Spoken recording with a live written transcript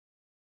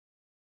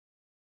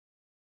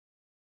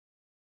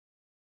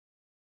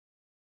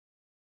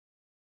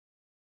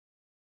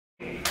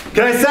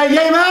Can I say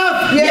yay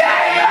math?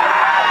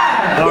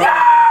 Yeah! All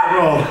right,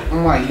 roll.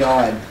 Oh my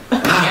god.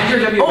 Andrew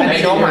W.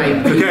 Oh my.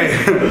 Okay.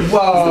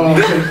 Whoa.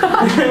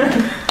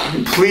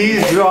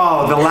 Please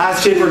draw the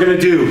last shape we're gonna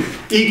do.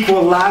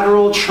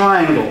 Equilateral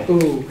triangle.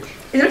 Ooh.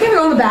 Is it okay if we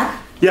go in the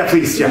back? Yeah,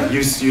 please. Yeah,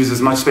 use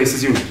as much space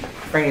as you need.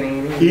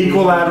 Bring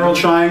Equilateral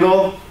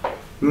triangle.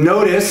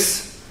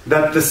 Notice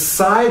that the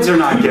sides are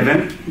not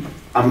given.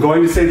 I'm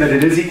going to say that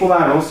it is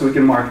equilateral, so we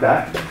can mark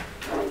that.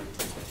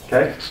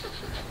 Okay.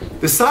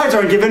 The sides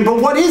aren't given,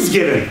 but what is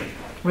given?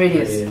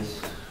 Radius.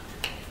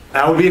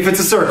 That would be if it's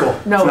a circle.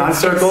 No, it's not a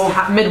circle.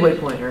 Midway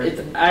point, or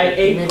It's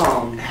 8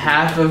 palm.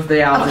 half of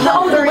the altitude.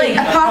 Oh, the lake.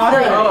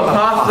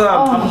 Apothem.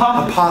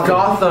 Gotham.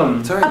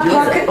 Gotham. Sorry, you're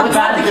right.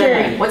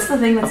 Apothecary. what's the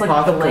thing that's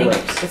like the lake?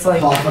 Apocalypse. It's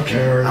like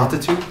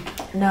Altitude?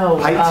 no.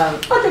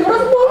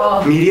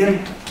 Height? Median?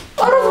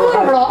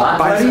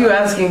 What are you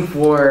asking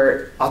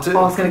for? Altitude?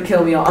 Oh, it's gonna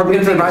kill me. I'm gonna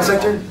Perpendicular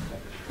think bisector?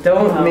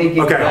 Don't make it.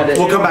 Okay,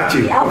 we'll come back to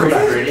you. We'll come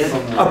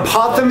back.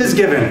 Apothem is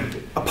given.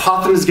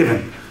 Apothem is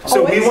given.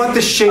 So we want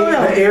the shape,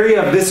 the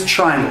area of this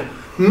triangle.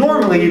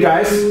 Normally, you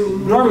guys,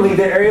 normally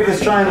the area of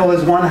this triangle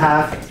is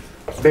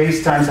 1/2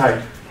 base times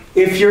height.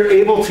 If you're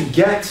able to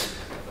get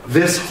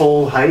this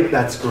whole height,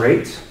 that's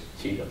great.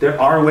 There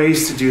are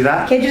ways to do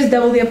that. Can't you just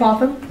double the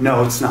apothem?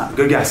 No, it's not.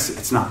 Good guess.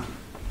 It's not.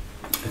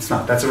 It's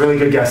not. That's a really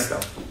good guess,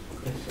 though.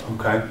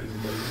 Okay.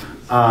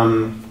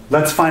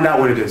 Let's find out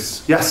what it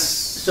is. Yes.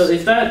 So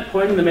is that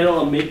point in the middle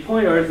a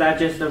midpoint, or is that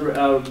just a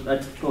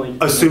point?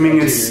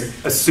 Assuming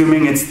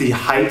it's the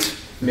height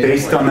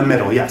based on the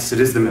middle. Yes, it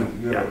is the middle.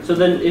 Yeah. So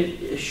then,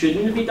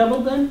 shouldn't it be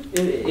doubled then?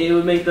 It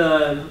would make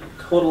the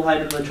total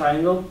height of the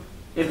triangle.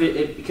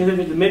 Because if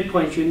it's the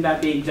midpoint, shouldn't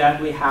that be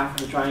exactly half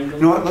of the triangle?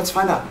 You know what? Let's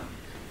find out.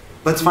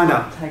 Let's find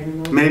out.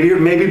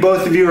 Maybe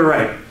both of you are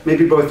right.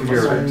 Maybe both of you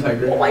are right.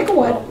 Oh my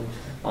god.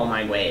 Oh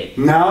my wait.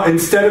 Now,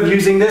 instead of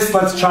using this,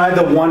 let's try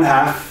the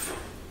 1/2.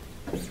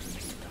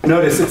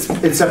 Notice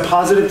it's a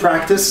positive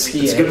practice.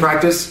 It's a good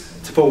practice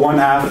to put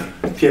 1/2.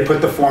 If you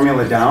put the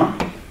formula down,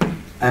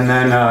 and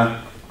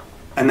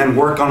then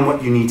work on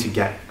what you need to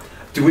get.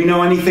 Do we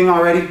know anything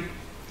already?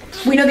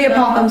 We know the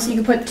apothem, so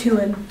you can put 2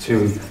 in.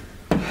 2.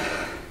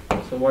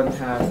 So 1/2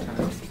 times.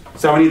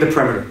 So I need the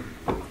perimeter.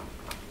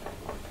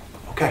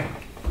 Okay.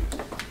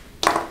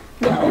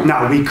 No.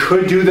 Now we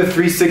could do the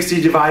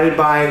 360 divided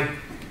by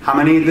how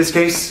many in this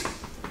case?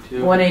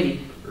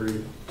 180.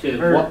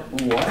 2. Or-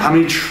 What? How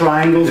many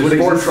triangles would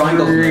There's 4 exist?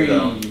 triangles in there,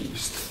 though.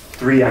 There's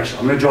 3 actually.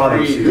 I'm going to draw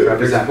them so you There's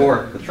represent.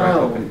 4. The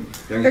triangle. Oh.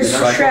 There's the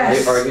triangle-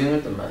 stress. They're arguing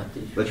with the math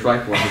teacher. The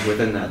triform is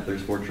within that.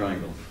 There's 4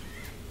 triangles.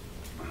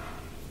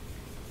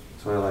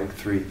 So I like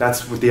 3.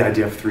 That's what the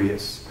idea of 3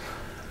 is.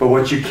 But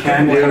what you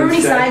can do However many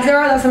instead- sides there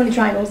are, that's how many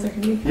triangles there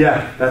can be.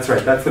 Yeah, that's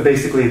right. That's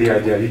basically the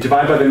idea. You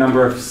divide by the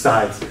number of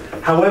sides.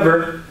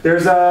 However,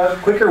 there's a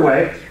quicker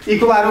way.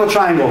 Equilateral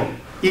triangle.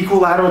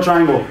 Equilateral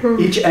triangle.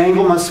 Each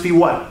angle must be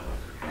what?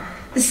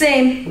 The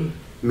same.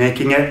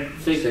 Making it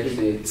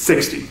 60.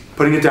 60.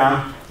 Putting it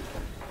down.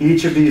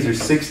 Each of these are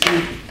 60.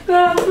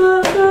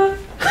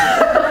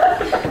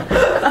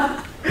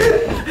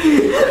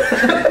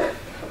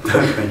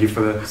 Thank you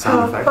for the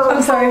sound effect.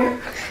 I'm sorry.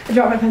 I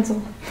dropped my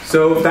pencil.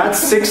 So if that's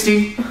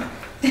 60,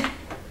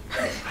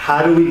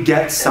 how do we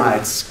get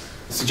sides?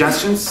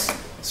 Suggestions?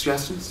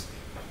 Suggestions?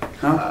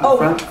 No?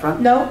 Oh.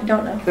 Front? No,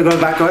 don't know.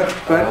 Go back, go ahead.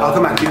 Go ahead. I'll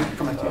come back to you.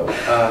 Come back to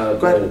you.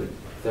 Go ahead.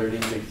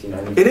 30, 60,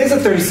 90. It is a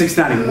 36,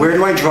 90. Where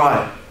do I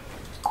draw it?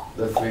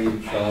 The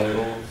 3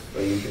 triangles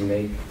that you can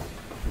make.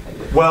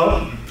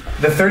 Well,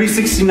 the 30,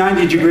 60,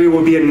 90 degree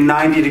will be a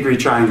 90-degree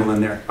triangle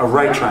in there. A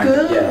right triangle.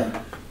 Good.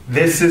 Yeah.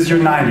 This is your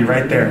 90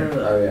 right there.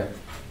 Oh,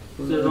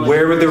 yeah.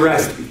 Where would the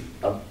rest be?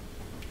 Up.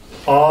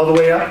 All the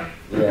way up?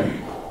 Yeah.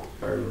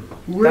 Or,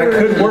 That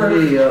could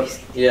work.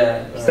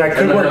 yeah. That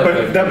could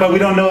work, but we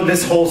don't know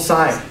this whole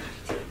side.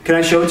 Can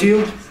I show it to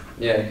you?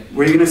 Yeah.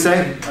 What are you going to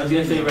say? I was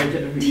gonna say right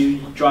there, you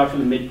draw it from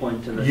the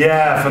midpoint to the.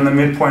 Yeah, from the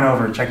midpoint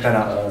over. Check that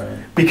out.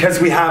 Alright. Because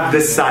we have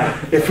this side.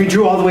 If we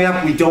drew all the way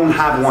up, we don't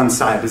have one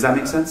side. Does that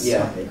make sense?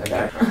 Yeah.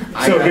 Okay.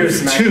 So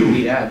here's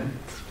 2.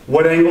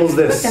 What angle is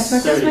That's this? my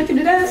first I can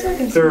do that in a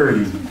second.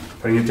 30.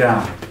 Putting it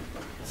down.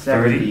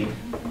 30.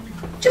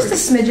 Just a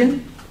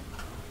smidgen.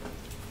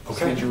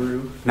 Okay.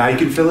 Now you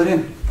can fill it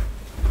in.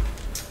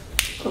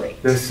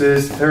 Great. This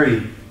is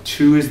 30.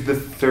 2 is the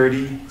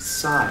 30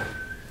 side.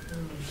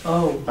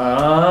 Oh.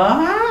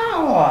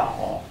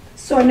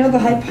 So I know the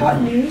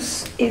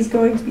hypotenuse is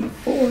going to be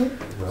 4.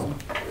 Well,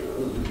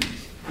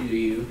 Do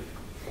you?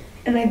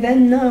 And I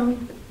then know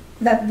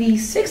that the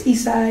 60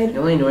 side The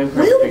only annoying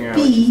part is will figuring out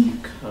be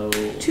code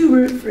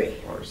 2√3.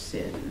 or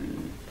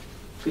sin.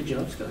 Good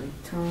job, Scotty.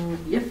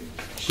 Yep.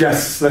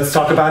 yes, let's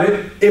talk about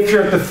it. If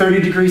you're at the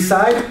 30-degree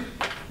side,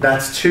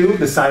 that's 2,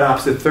 the side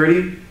opposite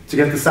 30. To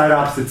get the side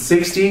opposite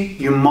 60,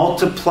 you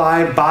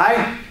multiply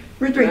by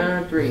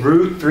 √3. 3.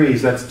 √3.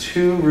 So that's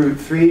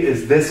 2√3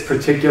 is this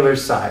particular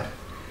side.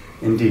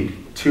 Indeed.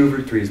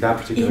 2√3 is that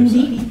particular side.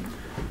 Indeed.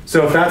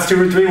 So if that's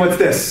 2√3, what's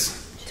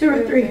this?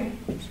 2√3.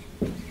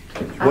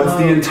 What's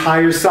the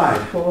entire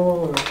side?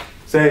 4.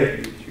 Say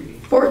it.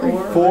 4 3.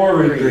 4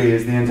 root 3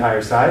 is the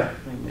entire side.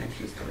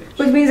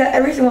 Which means that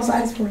every single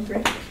side is 4 3.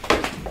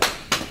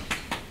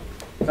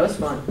 That was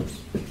fun.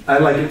 I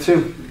like it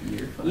too.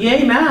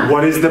 Yay, math.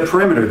 What is the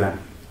perimeter then?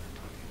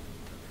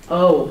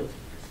 Oh.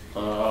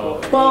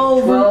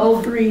 12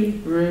 root 3.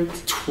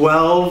 Root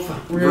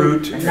 12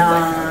 root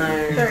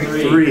 9.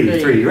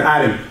 3. You're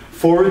adding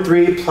 4 root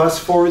 3 plus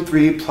 4 root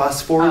 3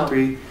 plus 4 root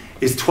 3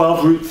 is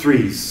 12 root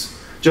 3s.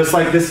 Just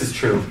like this is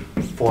true.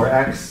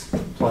 4x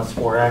plus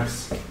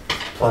 4x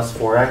plus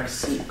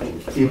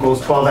 4x equals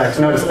 12x.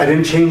 Notice I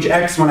didn't change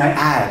x when I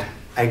add.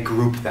 I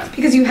group them.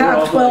 Because you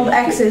have 12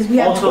 x's. We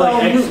have also 12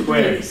 like x root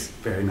squared. 3's.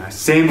 Very nice.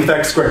 Same with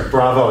x squared.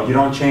 Bravo. You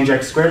don't change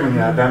x squared when you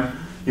add them.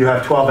 You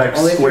have 12x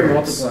Only if you're squared.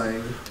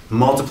 multiplying.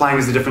 Multiplying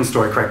is a different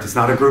story, correct? It's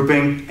not a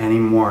grouping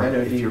anymore I know,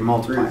 if you you're root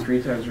multiplying.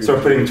 3 times root So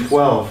we're putting 3.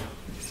 12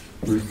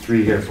 root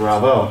 3 here.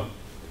 Bravo.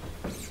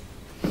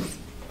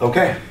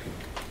 Okay.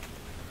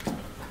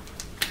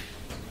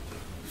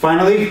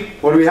 Finally,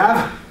 what do we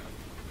have?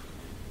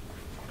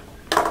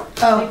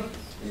 Oh,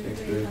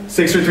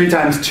 6 root 3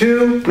 times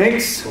 2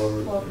 makes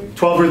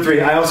 12 root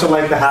 3. I also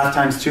like the half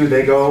times 2.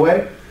 They go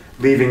away,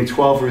 leaving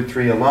 12 root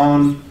 3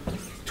 alone.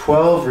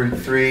 12 root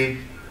 3,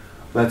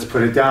 let's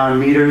put it down,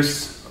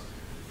 meters.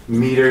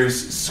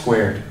 Meters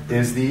squared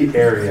is the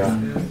area.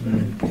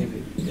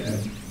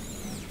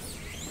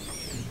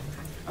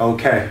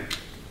 Okay.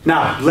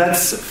 Now,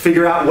 let's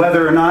figure out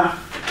whether or not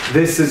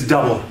this is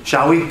double,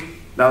 shall we?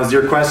 That was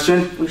your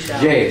question? We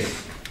shall. Jace.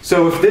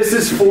 So if this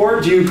is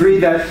 4, do you agree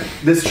that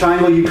this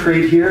triangle you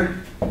create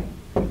here,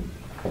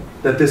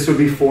 that this would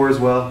be 4 as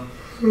well?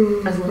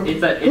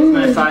 It's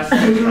my size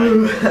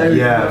triangle.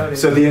 Yeah,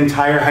 so the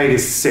entire height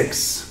is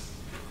 6.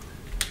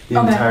 The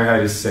Okay. entire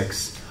height is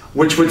 6,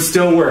 which would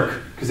still work,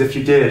 because if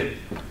you did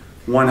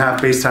 1/2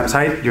 base times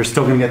height, you're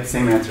still going to get the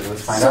same answer.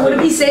 Let's find so out. would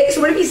it be safe?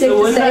 So would it be safe So to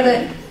wouldn't say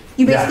that- that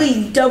you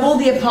basically double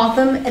the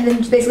apothem and then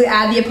just basically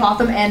add the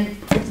apothem and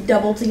it's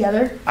double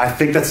together? I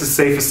think that's a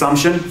safe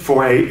assumption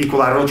for a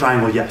equilateral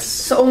triangle, yes.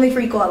 So only for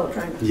equilateral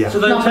triangle. Yeah. So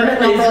then Not for-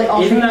 technically, not for, like,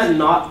 all isn't things? that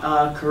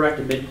not correct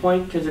a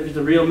midpoint? Because if it's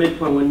a real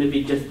midpoint, wouldn't it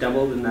be just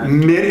doubled in that?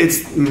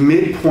 It's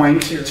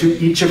midpoint to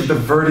each of the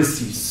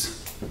vertices.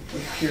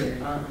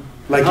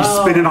 Like you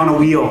spin it on a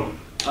wheel.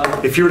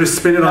 If you were to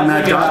spin it on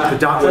that dot, the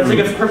dot so would it's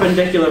like move. a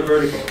perpendicular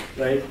vertical,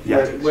 right?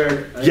 Yeah.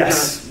 Where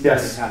Yes, it's not-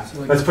 yes.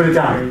 Let's put it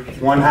down.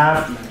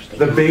 1/2.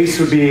 The base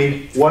would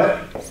be what?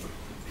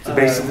 The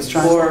base of this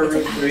triangle? 4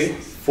 root 3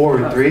 4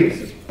 root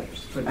 3.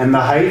 And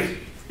the height?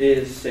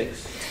 is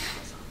 6.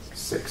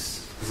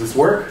 6. Does this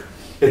work?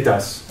 It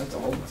does. That's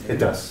all. It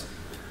does.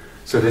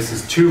 So this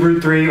is 2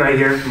 root 3 right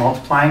here,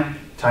 multiplying,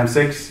 times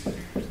 6,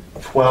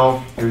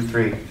 12 root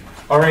 3.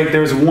 All right,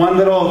 there's one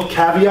little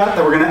caveat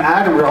that we're going to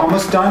add, and we're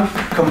almost done.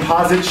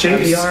 Composite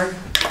shapes.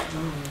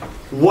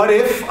 What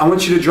if, I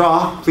want you to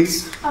draw,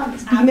 please.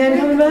 B-man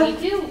coming back?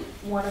 Can you do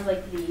one of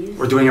like these?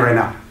 We're doing it right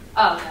now.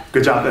 Oh, okay.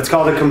 Good job. That's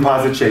called a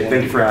composite shape.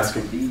 Thank you for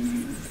asking.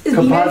 Is B-man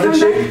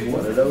Composite coming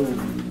back?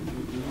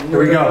 shape. Here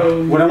we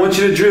go. What I want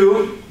you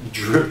to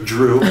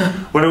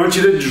what I want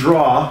you to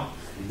draw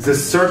is a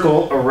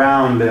circle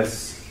around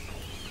this.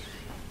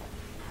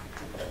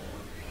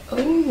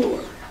 Oh.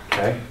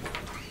 Okay?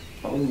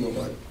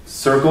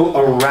 Circle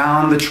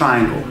around the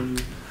triangle.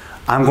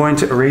 I'm going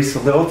to erase a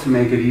little to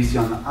make it easy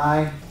on the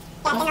eye.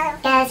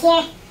 Goes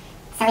here.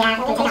 So we have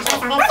to take off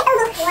this on this.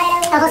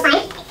 Oh, who's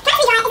fine?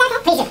 Please do. It's not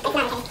okay.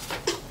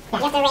 Yeah,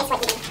 you have to erase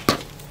what you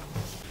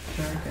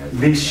do.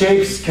 These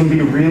shapes can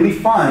be really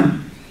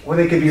fun, or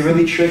they can be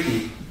really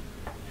tricky.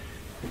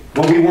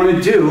 What we want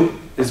to do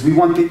is we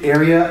want the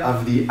area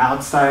of the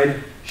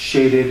outside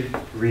shaded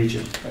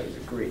region. That is a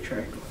great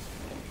triangle.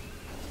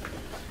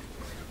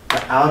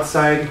 The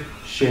outside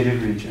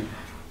shaded region.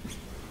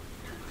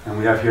 And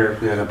we have here,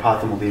 we have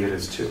apothem, we'll leave it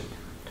as 2.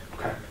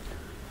 Okay.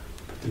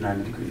 Put the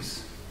 90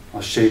 degrees.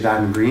 I'll shade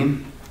that in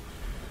green.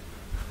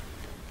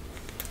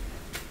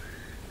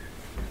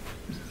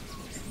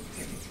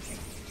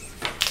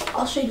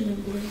 I'll shade it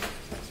in blue.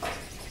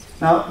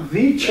 Now,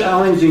 the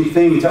challenging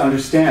thing to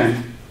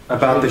understand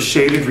about the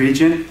shaded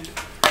region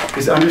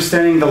is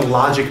understanding the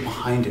logic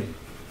behind it.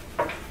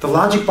 The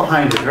logic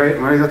behind it,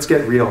 right? Let's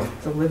get real.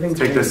 It's a living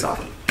Take thing. this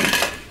off.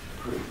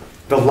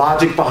 The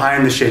logic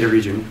behind the shaded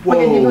region. Like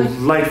a Whoa, new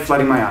one. light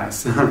flooding my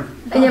eyes. And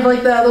you have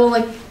like the little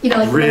like, you know,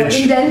 like Ridge.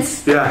 little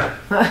indents Yeah,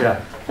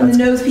 yeah. and the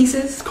nose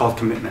pieces. It's called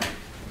commitment.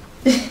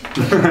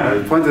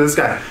 Point to this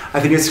guy. I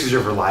think it's because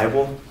you're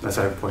reliable. That's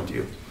why I point to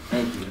you.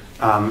 Thank you.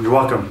 You're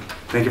welcome.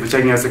 Thank you for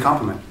taking it as a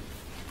compliment.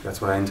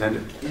 That's what I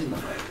intended.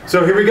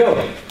 So here we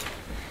go.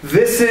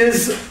 This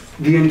is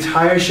the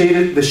entire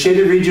the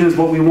shaded region is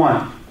what we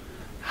want.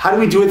 How do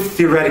we do it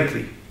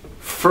theoretically?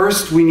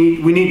 First, we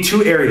need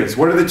 2 areas.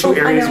 What are the 2 Oh, I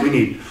areas know. we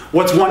need?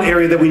 What's one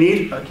area that we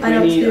need? I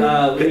know We need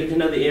it's to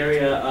know the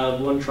area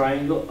of one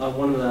triangle, of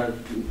one of the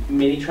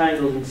mini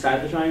triangles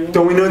inside the triangle.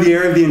 Don't we know the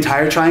area of the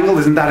entire triangle?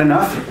 Isn't that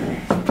enough?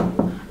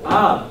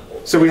 Ah,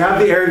 So we have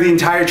the area of the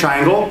entire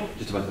triangle.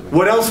 Just about the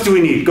What else do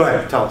we need? Go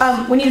ahead, tell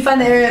us. We need to find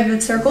the area of the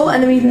circle,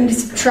 and then we need to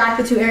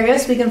subtract the 2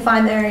 areas so we can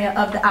find the area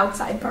of the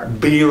outside part.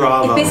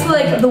 Bravo. It's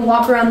basically like the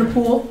walk around the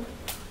pool.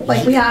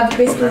 like we have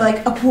basically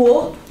like a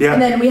pool, Yeah.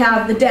 and then we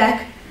have the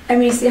deck, and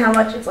we see how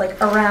much it's like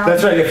around.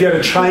 That's right. If you have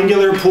a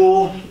triangular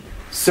pool,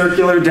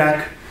 circular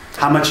deck,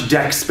 how much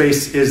deck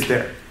space is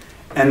there?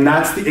 And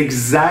that's the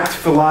exact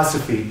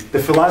philosophy. The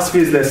philosophy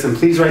is this, and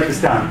please write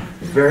this down.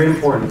 It's very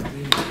important.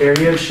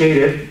 Area of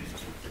shaded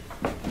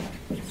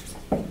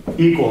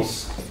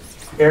equals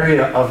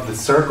area of the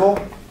circle.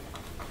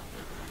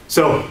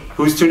 So,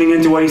 who's tuning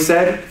into what he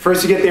said?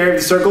 First you get the area of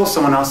the circle,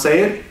 someone else say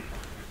it.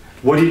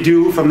 What do you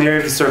do from the area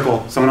of the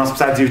circle? Someone else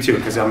besides you too,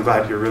 because I'm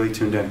glad you're really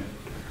tuned in.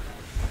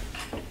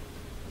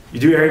 You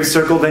do area of the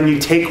circle, then you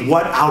take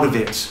what out of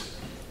it?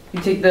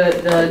 You take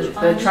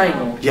the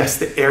triangle. Yes,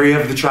 the area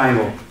of the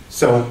triangle.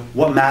 So,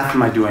 what math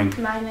am I doing?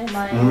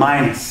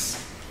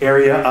 Minus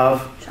area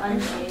of,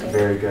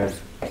 very good.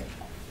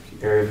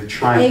 Area of the A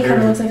triangle.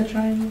 kind of looks like a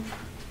triangle.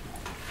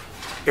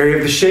 Area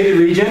of the shaded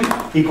region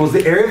equals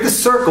the area of the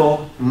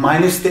circle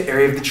minus the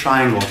area of the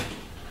triangle.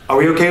 Are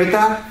we okay with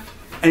that?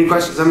 Any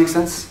questions? Does that make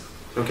sense?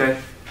 Okay.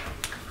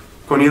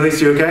 Cornelius,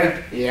 you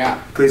okay?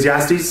 Yeah.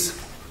 Ecclesiastes?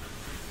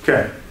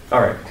 Okay. All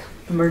right.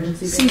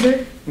 Emergency.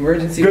 Caesar.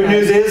 Emergency. Good pass.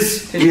 news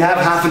is we have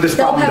half of this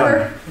Bell problem pepper.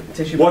 done.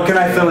 Tissue What can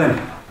I paper. fill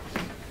in?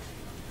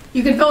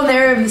 You could fill in the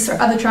area of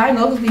the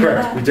triangle because we know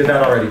Correct. We that, did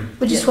that already.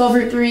 which is 12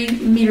 root 3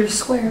 meters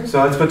squared.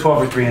 So let's put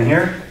 12 root 3 in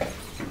here.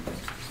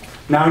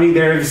 Now we need the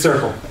area of the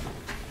circle.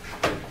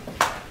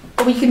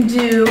 What we can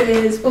do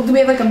is, well, do we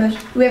have like a measure?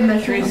 Do we have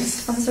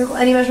measurements on the circle?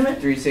 Any measurement?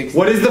 360.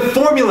 What is the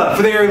formula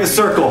for the area of the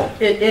circle?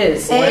 It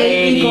is.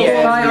 A equals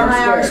pi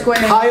r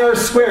squared. Pi r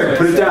squared.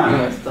 Put it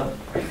down.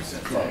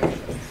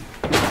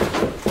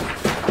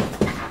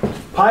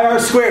 Pi r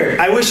squared.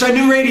 I wish I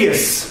knew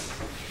radius.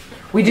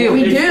 We do.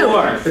 We It's do.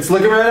 4. It's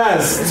looking right at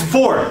us. It's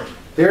 4.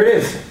 There it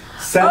is.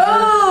 Center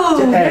Oh,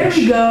 to there edge.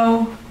 we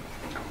go.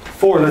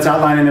 4. Let's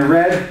outline in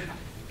red.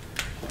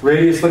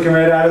 Radius looking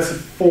right at us.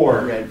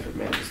 4. Red for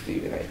Manchester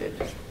United.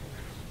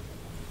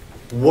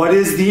 What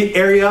is the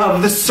area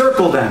of the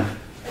circle then?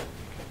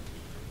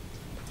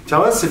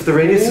 Tell us if the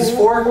radius is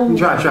 4.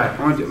 Try.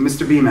 I want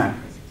Mr. B man.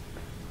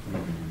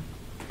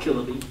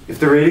 Kilobee. If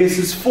the radius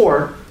is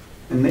 4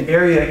 and the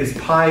area is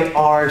pi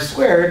r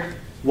squared,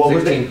 what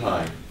would 16 it?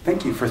 pi.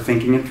 Thank you for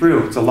thinking it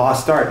through. It's a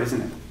lost art,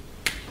 isn't it?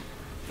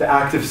 The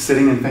act of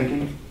sitting and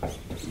thinking.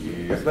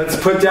 Let's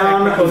put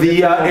down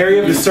the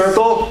area of the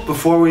circle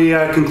before we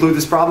conclude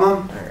this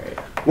problem. Alright.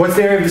 What's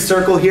the area of the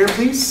circle here,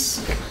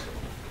 please?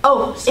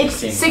 Oh, it's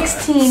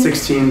 16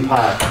 16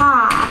 pi.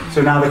 pi.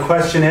 So now the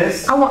question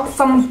is, I want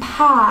some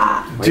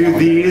pi. do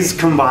these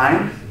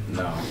combine?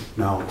 No.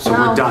 No. So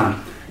No. we're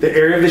done. The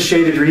area of the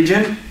shaded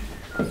region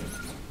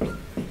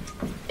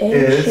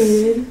Is-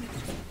 shaded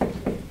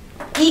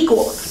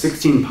equals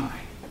 16 pi.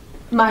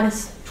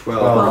 minus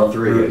 12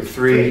 root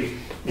 3. 3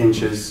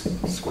 inches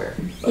squared.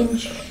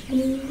 inch.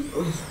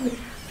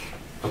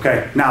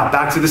 Okay, now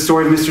back to the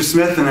story of Mr.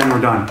 Smith and then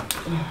we're done.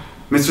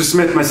 Mr.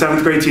 Smith, my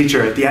 7th grade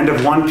teacher, at the end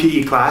of one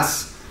PE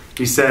class,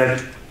 he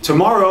said,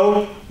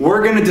 tomorrow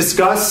we're going to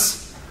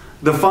discuss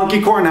the funky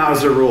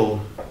Kornhauser rule.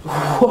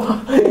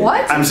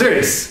 What? I'm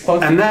serious.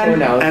 Funky And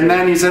Kornhauser.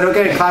 then he said,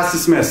 okay, class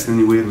dismissed,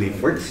 and we'd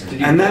leave. Where did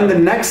you And then go? the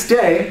next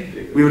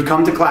day, we would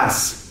come to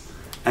class,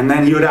 and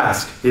then he would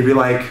ask, he'd be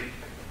like,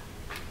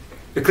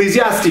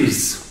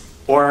 Ecclesiastes,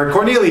 or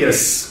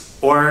Cornelius,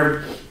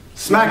 or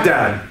Smack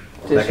Dad.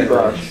 Tissue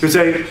box. He would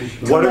say,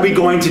 what are we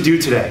going to do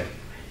today?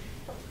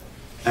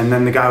 And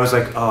then the guy was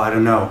like, oh, I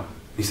don't know.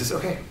 And he says,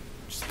 okay,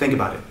 just think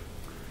about it.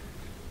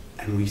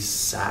 And we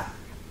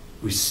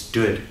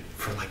stood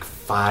for like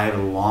 5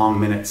 long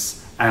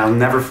minutes. And I'll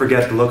never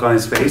forget the look on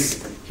his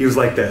face. He was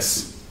like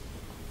this.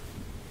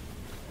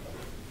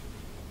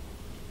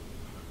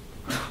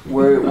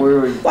 Where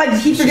Why, did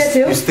he forget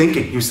He too? was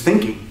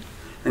thinking.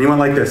 And he went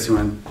like this. He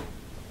went,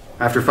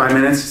 after 5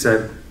 minutes, he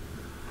said,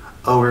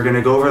 oh, we're going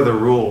to go over the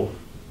rule.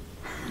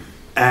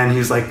 And he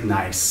was like,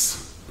 nice.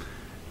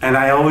 And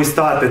I always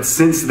thought that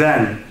since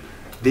then,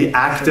 the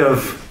act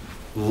of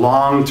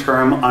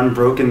long-term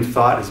unbroken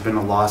thought has been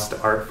a lost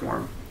art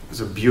form. It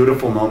was a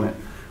beautiful moment.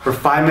 For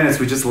 5 minutes,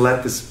 we just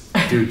let this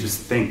dude just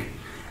think.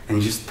 And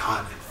he just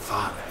thought and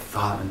thought and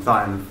thought and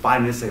thought. And in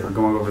 5 minutes, they were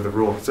going over the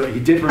rule. So he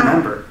did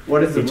remember.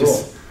 What is the He rule?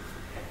 just-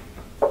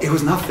 It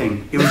was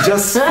nothing. It was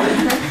just,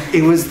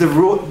 it was the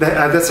rule.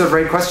 That's a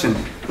great question.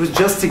 It was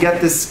just to get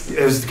this,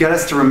 it was to get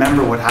us to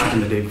remember what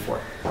happened the day before.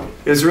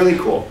 It was really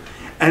cool.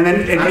 And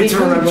then I it's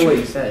don't remember what really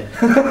you said.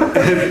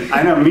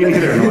 I know, me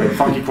neither. Like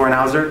Funky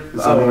Kornhauser,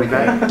 something like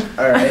that.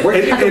 Alright.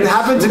 It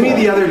happened to me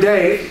the other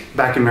day,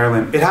 back in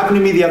Maryland. It happened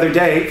to me the other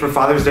day, for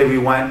Father's Day, we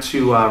went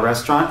to a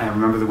restaurant, and I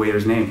remember the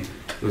waiter's name.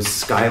 It was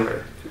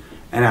Skylar.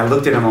 And I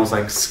looked at him, I was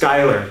like,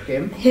 Skylar.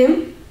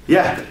 Him?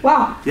 Yeah,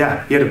 Wow.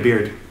 yeah, he had a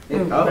beard.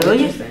 Oh,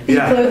 Really? interesting. Did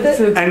Yeah. you play with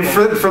it? And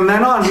from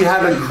then on, we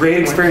had a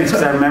great experience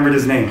because I remembered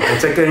his name.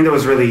 It's like, I think that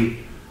was really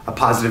a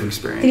positive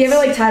experience. Did you ever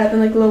like tie it up in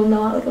like a little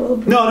knot, like a little?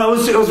 No,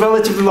 it was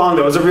relatively long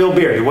though. It was a real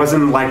beard. It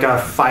wasn't like a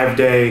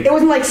 5-day It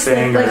wasn't like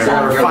thing snake, like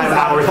or a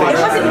 5-hour thing. It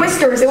wasn't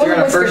whiskers. It So you're wasn't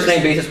on a first whiskers.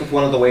 name basis with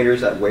one of the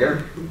waiters at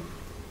where?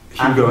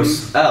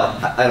 Hugo's.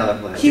 Oh, I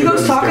don't know. Hugo's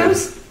Hugo's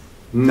Tacos.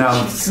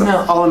 No, it's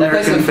No. all That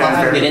place American is impossible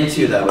to fanfare. get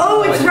into though.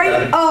 Oh, it's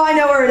right. Oh, I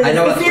know where it is. I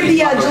know It's near the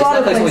that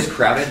gelato place always place.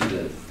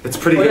 crowded. It's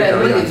pretty Oh good yeah,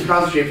 though, look, yeah. it's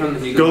across the street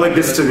from the. Go like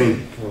this to me.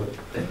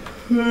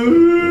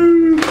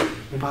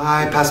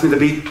 Bye. Pass me the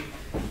beat.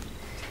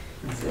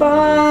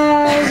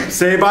 Bye.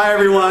 Say bye,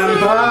 everyone.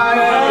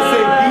 Bye.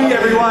 Say bee,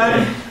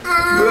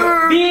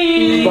 everyone.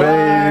 B.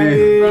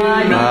 Bye.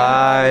 Bye.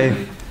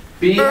 Bye.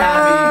 Be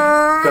happy.